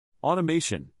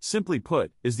Automation, simply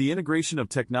put, is the integration of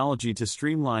technology to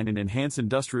streamline and enhance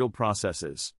industrial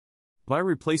processes. By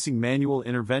replacing manual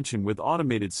intervention with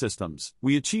automated systems,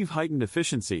 we achieve heightened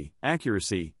efficiency,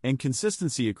 accuracy, and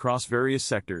consistency across various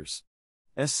sectors.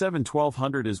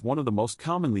 S7-1200 is one of the most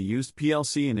commonly used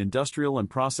PLC in industrial and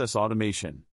process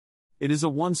automation. It is a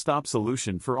one-stop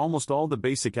solution for almost all the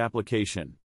basic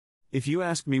application. If you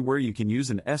ask me where you can use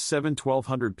an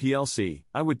S7-1200 PLC,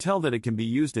 I would tell that it can be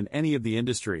used in any of the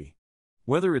industry.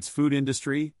 Whether it's food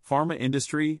industry, pharma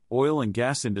industry, oil and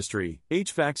gas industry,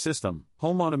 HVAC system,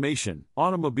 home automation,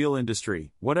 automobile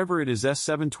industry, whatever it is,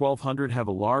 S7-1200 have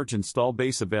a large install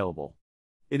base available.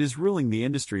 It is ruling the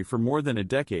industry for more than a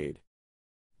decade.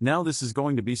 Now this is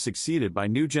going to be succeeded by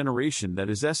new generation that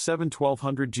is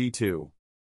S7-1200 G2.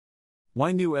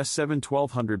 Why new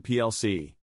S7-1200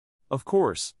 PLC? Of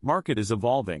course, market is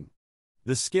evolving.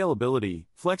 The scalability,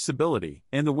 flexibility,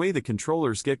 and the way the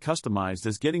controllers get customized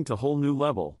is getting to a whole new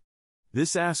level.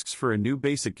 This asks for a new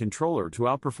basic controller to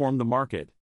outperform the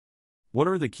market. What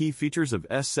are the key features of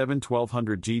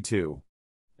S7-1200 G2?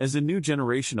 As a new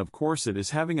generation, of course, it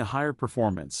is having a higher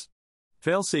performance.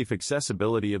 Fail-safe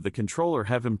accessibility of the controller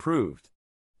have improved.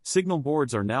 Signal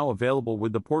boards are now available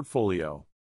with the portfolio.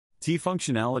 T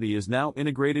functionality is now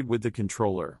integrated with the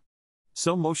controller.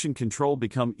 So motion control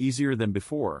become easier than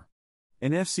before.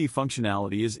 NFC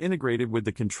functionality is integrated with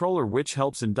the controller, which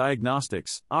helps in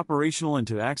diagnostics, operational, and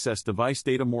to access device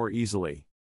data more easily.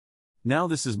 Now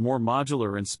this is more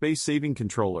modular and space-saving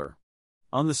controller.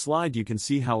 On the slide you can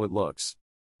see how it looks.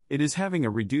 It is having a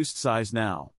reduced size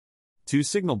now. 2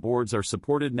 signal boards are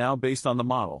supported now based on the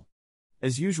model.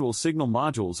 As usual, signal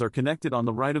modules are connected on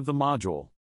the right of the module.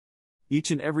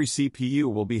 Each and every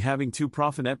CPU will be having 2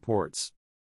 Profinet ports.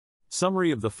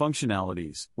 Summary of the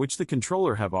functionalities, which the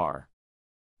controller have are: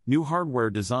 new hardware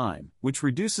design, which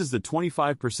reduces the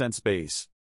 25% space.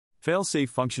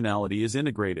 Fail-safe functionality is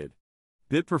integrated.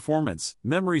 Bit performance,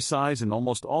 memory size, and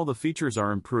almost all the features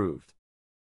are improved.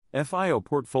 FIO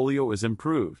portfolio is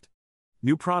improved.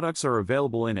 New products are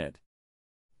available in it.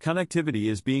 Connectivity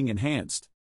is being enhanced.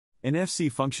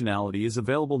 NFC functionality is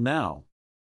available now.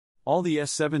 All the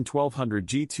S7-1200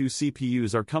 G2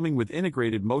 CPUs are coming with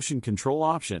integrated motion control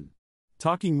option.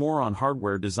 Talking more on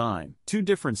hardware design, 2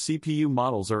 different CPU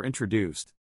models are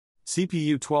introduced.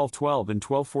 CPU 1212 and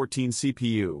 1214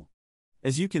 CPU.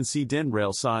 As you can see, DIN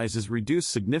rail size is reduced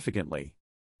significantly.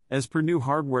 As per new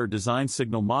hardware design,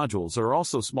 signal modules are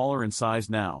also smaller in size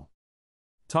now.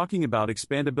 Talking about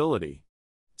expandability.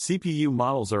 CPU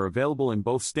models are available in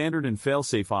both standard and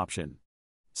fail-safe option.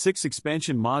 6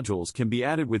 expansion modules can be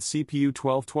added with CPU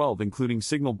 1212 including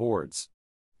signal boards.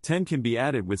 10 can be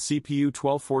added with CPU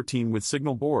 1214 with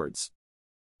signal boards.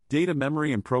 Data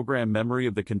memory and program memory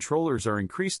of the controllers are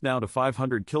increased now to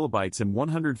 500 kilobytes and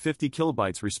 150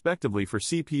 kilobytes respectively for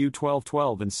CPU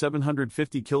 1212 and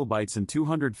 750 kilobytes and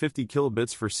 250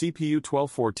 kilobits for CPU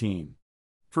 1214.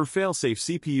 For fail-safe,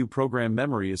 CPU program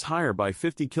memory is higher by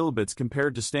 50 kilobits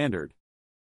compared to standard.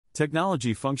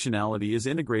 Technology functionality is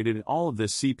integrated in all of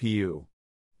this CPU.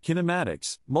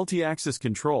 Kinematics, multi-axis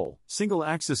control,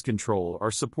 single-axis control are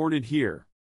supported here.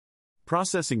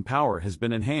 Processing power has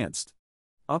been enhanced.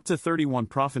 Up to 31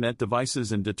 Profinet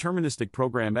devices and deterministic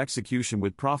program execution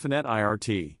with Profinet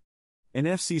IRT.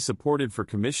 NFC supported for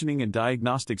commissioning and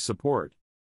diagnostic support.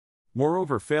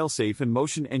 Moreover, fail-safe and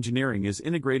motion engineering is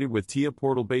integrated with TIA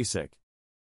Portal Basic.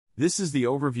 This is the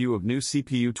overview of new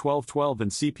CPU 1212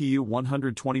 and CPU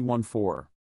 121.4.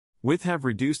 Width have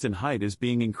reduced and height is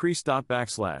being increased.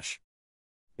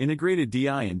 Integrated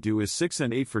DI and DO is 6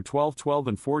 and 8 for 1212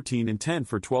 and 14 and 10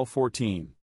 for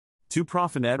 1214. 2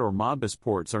 Profinet or Modbus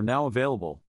ports are now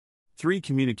available. 3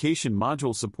 communication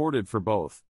modules supported for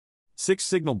both. 6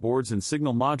 signal boards and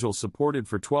signal modules supported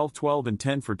for 1212 and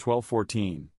 10 for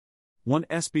 1214. 1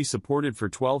 SB supported for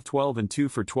 1212 and 2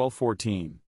 for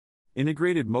 1214.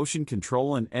 Integrated motion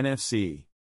control and NFC.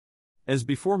 As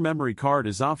before, memory card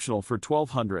is optional for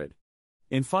 1200.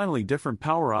 And finally, different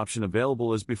power option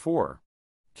available as before.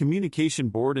 Communication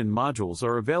board and modules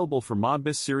are available for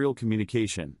Modbus serial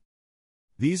communication.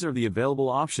 These are the available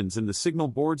options in the signal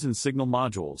boards and signal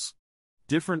modules.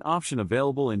 Different option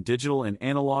available in digital and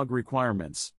analog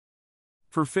requirements.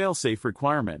 For fail-safe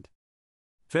requirement,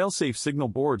 fail-safe signal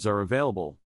boards are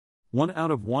available. 1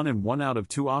 out of 1 and 1 out of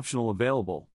 2 optional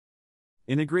available.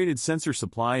 Integrated sensor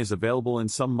supply is available in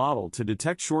some model to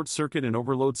detect short circuit and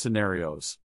overload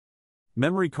scenarios.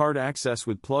 Memory card access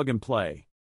with plug and play.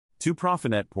 2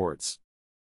 Profinet ports.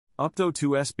 Up to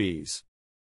 2 SBs.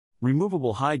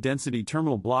 Removable high-density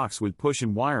terminal blocks with push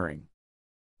and wiring.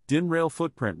 DIN rail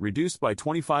footprint reduced by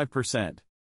 25%.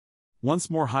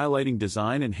 Once more highlighting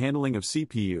design and handling of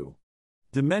CPU.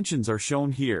 Dimensions are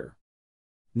shown here.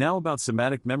 Now about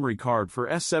SIMATIC memory card for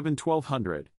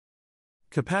S7-1200.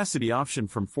 Capacity option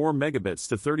from 4 megabits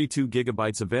to 32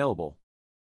 gigabytes available.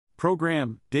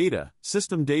 Program, data,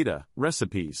 system data,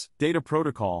 recipes, data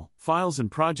protocol, files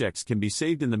and projects can be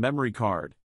saved in the memory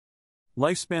card.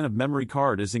 Lifespan of memory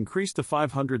card is increased to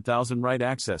 500,000 write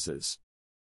accesses.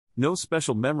 No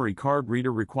special memory card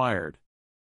reader required.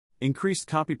 Increased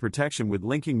copy protection with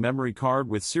linking memory card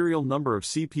with serial number of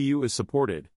CPU is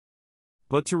supported.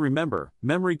 But to remember,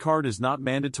 memory card is not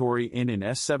mandatory in an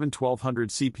S7-1200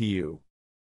 CPU.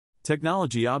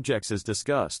 Technology objects as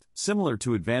discussed, similar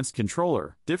to advanced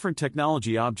controller, different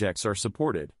technology objects are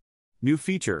supported. New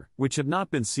feature, which have not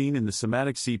been seen in the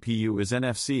SIMATIC CPU is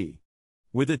NFC.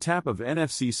 With a tap of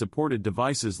NFC-supported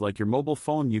devices like your mobile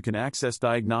phone you can access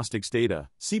diagnostics data,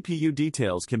 CPU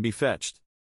details can be fetched.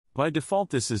 By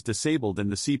default this is disabled in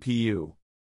the CPU.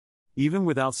 Even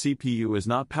without CPU is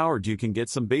not powered you can get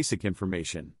some basic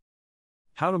information.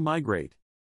 How to migrate.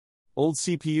 Old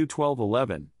CPU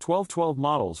 1211, 1212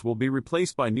 models will be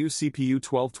replaced by new CPU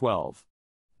 1212.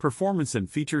 Performance and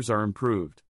features are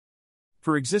improved.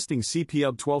 For existing CPU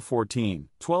 1214,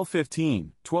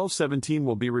 1215, 1217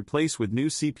 will be replaced with new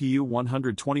CPU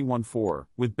 121.4,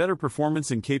 with better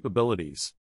performance and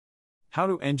capabilities. How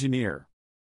to engineer.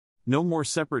 No more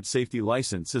separate safety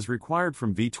license is required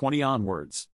from V20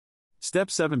 onwards. Step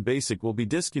 7 Basic will be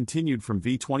discontinued from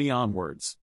V20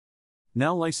 onwards.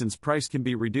 Now license price can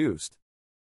be reduced.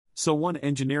 So 1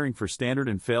 engineering for standard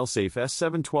and failsafe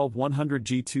S7-1200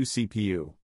 G2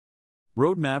 CPU.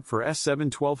 Roadmap for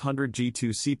S7-1200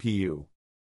 G2 CPU.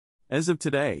 As of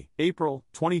today, April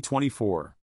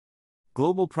 2024.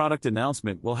 Global product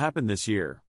announcement will happen this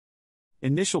year.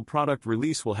 Initial product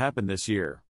release will happen this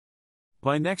year.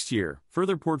 By next year,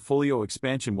 further portfolio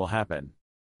expansion will happen.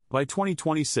 By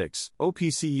 2026,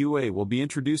 OPC UA will be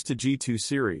introduced to G2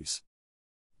 series.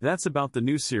 That's about the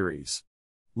new series.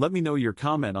 Let me know your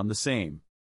comment on the same.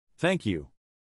 Thank you.